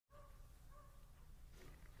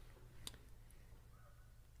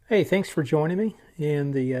Hey, thanks for joining me,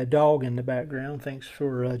 and the dog in the background. Thanks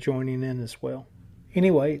for joining in as well.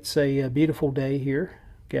 Anyway, it's a beautiful day here.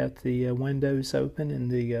 Got the windows open in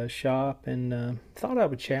the shop, and thought I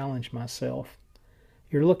would challenge myself.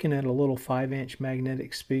 You're looking at a little 5-inch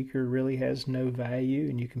magnetic speaker, really has no value,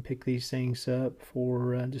 and you can pick these things up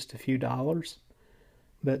for just a few dollars.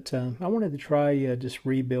 But I wanted to try just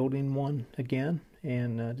rebuilding one again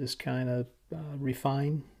and just kind of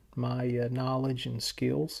refine my knowledge and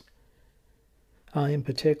skills. In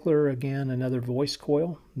particular, again, another voice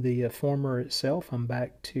coil. The former itself, I'm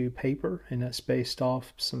back to paper, and that's based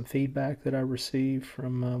off some feedback that I received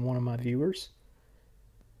from one of my viewers.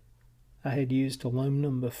 I had used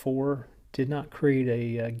aluminum before, did not create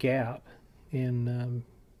a gap, and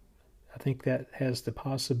I think that has the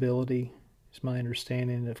possibility, is my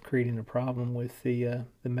understanding, of creating a problem with the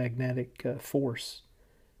magnetic force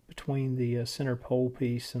between the center pole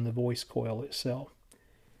piece and the voice coil itself.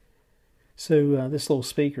 So this little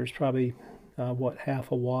speaker is probably,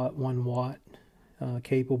 half a watt, 1 watt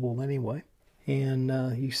capable anyway. And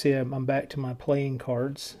you see I'm back to my playing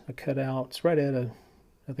cards. I cut out, it's right at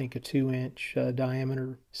I think a 2-inch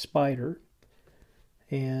diameter spider.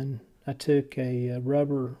 And I took a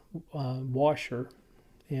rubber washer,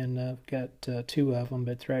 and I've got 2 of them,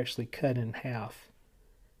 but they're actually cut in half.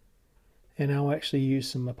 And I'll actually use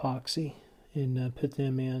some epoxy and put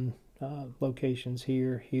them in locations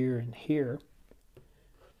here, here, and here.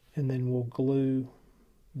 And then we'll glue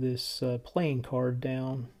this playing card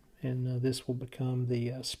down, and this will become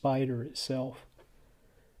the spider itself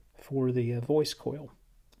for the voice coil.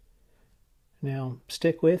 Now,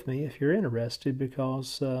 stick with me if you're interested,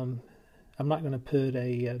 because I'm not going to put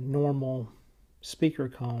a normal speaker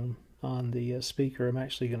cone on the speaker. I'm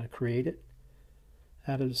actually going to create it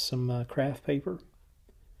out of some craft paper,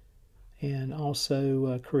 and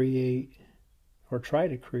also create, or try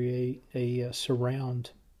to create, a surround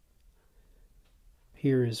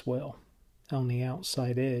here as well on the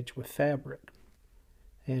outside edge with fabric,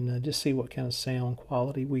 and just see what kind of sound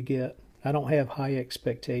quality we get. I don't have high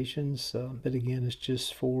expectations, but again, it's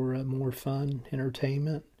just for more fun,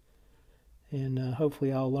 entertainment, and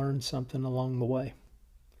hopefully I'll learn something along the way.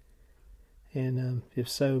 And if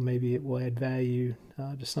so, maybe it will add value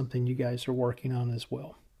to something you guys are working on as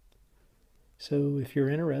well. So if you're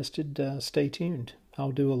interested, stay tuned.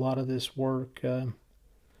 I'll do a lot of this work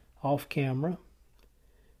off camera,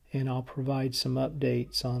 and I'll provide some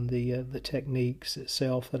updates on the techniques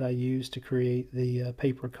itself that I use to create the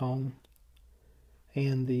paper cone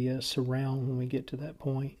and the surround when we get to that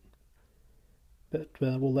point. But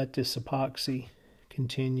we'll let this epoxy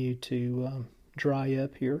continue to dry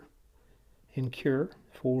up here and cure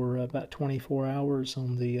for about 24 hours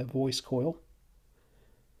on the voice coil.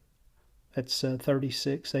 That's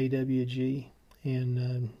 36 AWG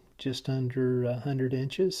and just under 100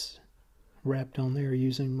 inches wrapped on there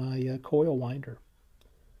using my coil winder,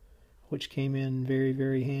 which came in very,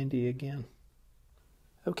 very handy again.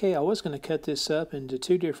 Okay, I was going to cut this up into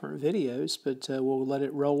 2 different videos, but we'll let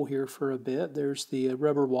it roll here for a bit. There's the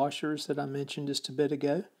rubber washers that I mentioned just a bit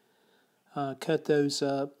ago. Cut those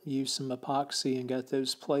up, used some epoxy, and got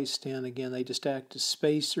those placed in. Again, they just act as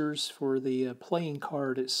spacers for the playing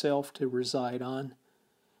card itself to reside on,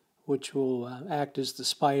 which will act as the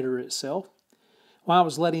spider itself. While I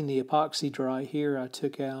was letting the epoxy dry here, I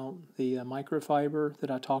took out the microfiber that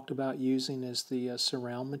I talked about using as the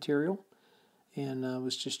surround material, and I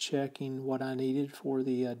was just checking what I needed for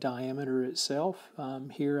the diameter itself.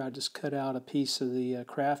 Here I just cut out a piece of the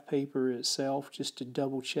craft paper itself just to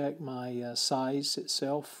double check my size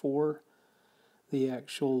itself for the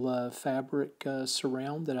actual fabric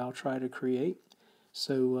surround that I'll try to create.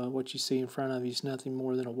 So what you see in front of you is nothing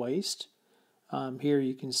more than a waist. Here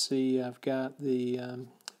you can see I've got the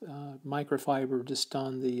microfiber just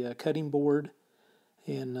on the cutting board,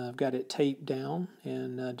 and I've got it taped down,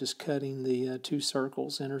 and just cutting the 2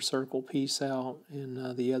 circles, inner circle piece out,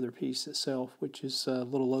 and the other piece itself, which is a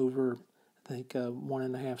little over, I think,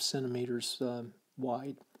 1.5 centimeters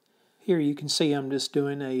wide. Here you can see I'm just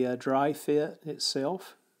doing a dry fit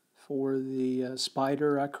itself for the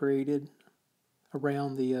spider I created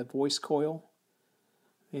around the voice coil,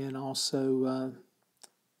 and also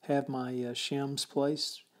have my shims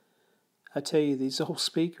placed. I tell you, these old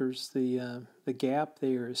speakers, the gap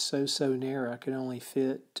there is so narrow. I can only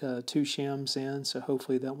fit 2 shims in, so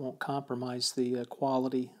hopefully that won't compromise the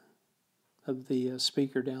quality of the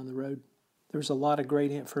speaker down the road. There's a lot of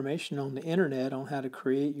great information on the internet on how to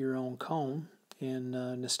create your own cone, and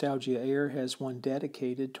Nostalgia Air has one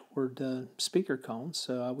dedicated toward speaker cones,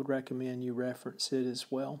 so I would recommend you reference it as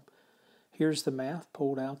well. Here's the math.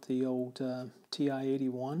 Pulled out the old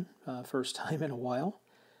TI-81, first time in a while,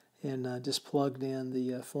 and just plugged in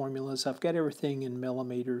the formulas. I've got everything in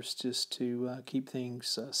millimeters just to keep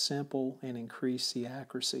things simple and increase the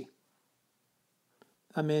accuracy.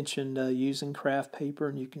 I mentioned using craft paper,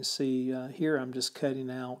 and you can see here I'm just cutting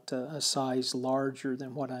out a size larger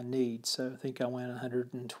than what I need. So I think I went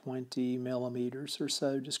 120 millimeters or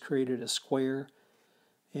so, just created a square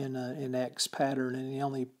in an X pattern, and the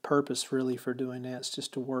only purpose really for doing that is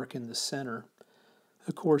just to work in the center.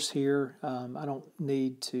 Of course here I don't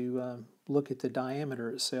need to look at the diameter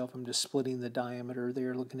itself. I'm just splitting the diameter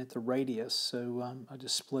there, looking at the radius. So I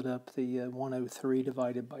just split up the 103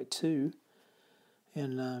 divided by 2.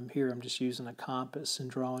 And here I'm just using a compass and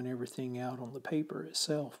drawing everything out on the paper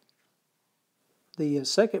itself. The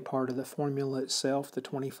second part of the formula itself, the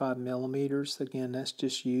 25 millimeters, again, that's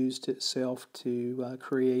just used itself to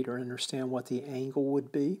create or understand what the angle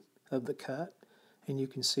would be of the cut. And you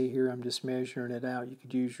can see here I'm just measuring it out. You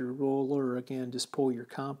could use your ruler, or again, just pull your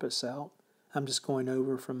compass out. I'm just going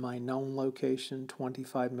over from my known location,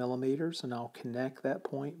 25 millimeters, and I'll connect that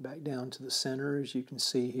point back down to the center, as you can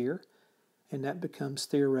see here. And that becomes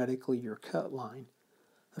theoretically your cut line.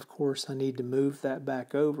 Of course, I need to move that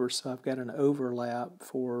back over, so I've got an overlap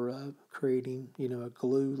for creating, a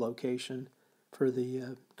glue location for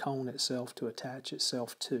the cone itself to attach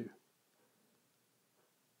itself to.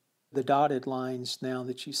 The dotted lines now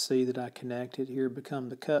that you see that I connected here become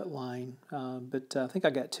the cut line, but I think I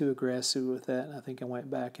got too aggressive with that, and I think I went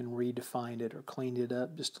back and redefined it or cleaned it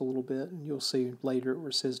up just a little bit, and you'll see later where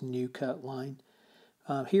it says new cut line.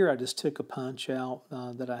 Here I just took a punch out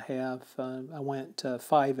that I have. I went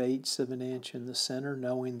 5/8 of an inch in the center,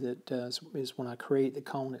 knowing that is when I create the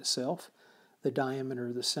cone itself, the diameter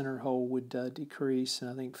of the center hole would decrease,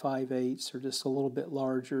 and I think 5/8 or just a little bit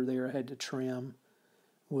larger there I had to trim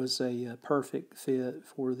was a perfect fit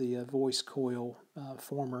for the voice coil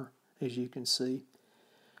former, as you can see.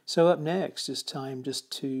 So up next, it's time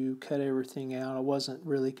just to cut everything out. I wasn't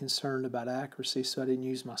really concerned about accuracy, so I didn't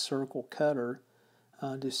use my circle cutter.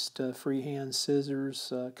 Just freehand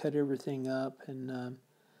scissors, cut everything up, and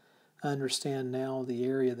I understand now the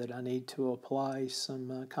area that I need to apply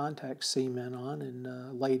some contact cement on,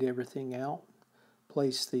 and laid everything out.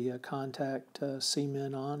 Placed the contact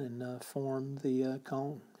cement on and formed the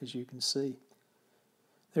cone, as you can see.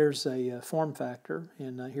 There's a form factor,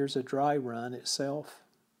 and here's a dry run itself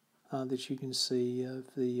that you can see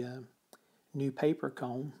of the new paper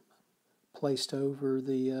cone placed over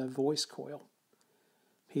the voice coil.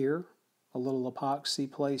 Here, a little epoxy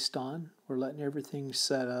placed on. We're letting everything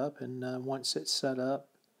set up, and once it's set up,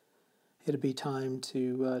 it'll be time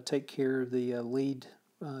to take care of the lead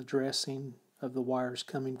dressing of the wires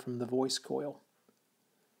coming from the voice coil.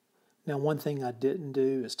 Now, one thing I didn't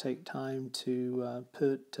do is take time to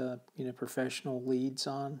put professional leads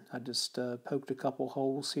on. I just poked a couple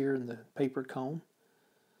holes here in the paper cone,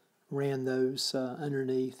 ran those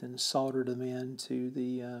underneath, and soldered them into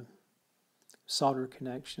the solder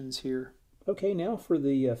connections here. Okay, now for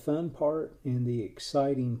the fun part and the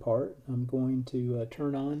exciting part, I'm going to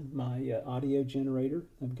turn on my audio generator.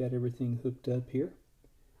 I've got everything hooked up here,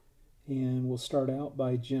 and we'll start out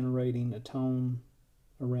by generating a tone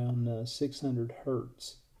around 600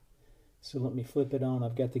 hertz. So let me flip it on.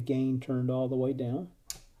 I've got the gain turned all the way down,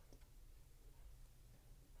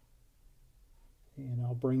 and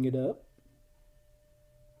I'll bring it up.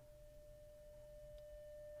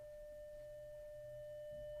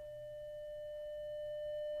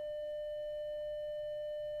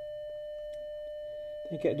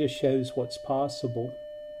 I think that just shows what's possible.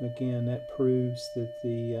 Again, that proves that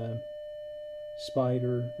the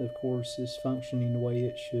spider, of course, is functioning the way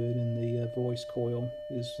it should, and the voice coil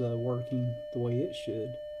is working the way it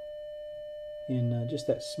should. And just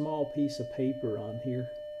that small piece of paper on here,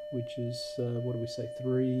 which is, what do we say,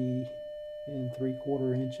 3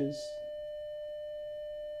 3/4 inches.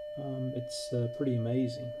 It's pretty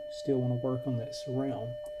amazing. Still want to work on that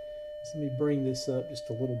surround. So let me bring this up just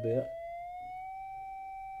a little bit.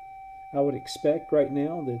 I would expect right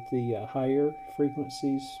now that the higher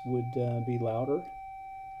frequencies would be louder,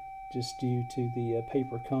 just due to the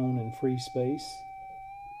paper cone and free space.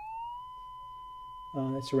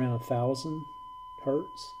 It's around 1,000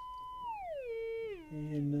 hertz.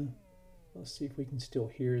 And let's see if we can still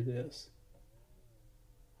hear this.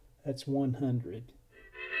 That's 100.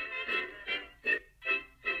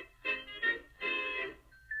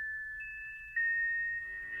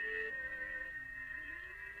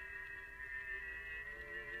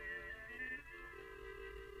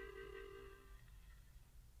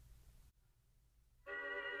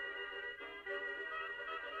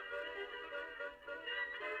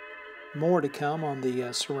 more to come on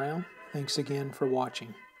the surround. Thanks again for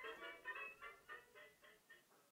watching.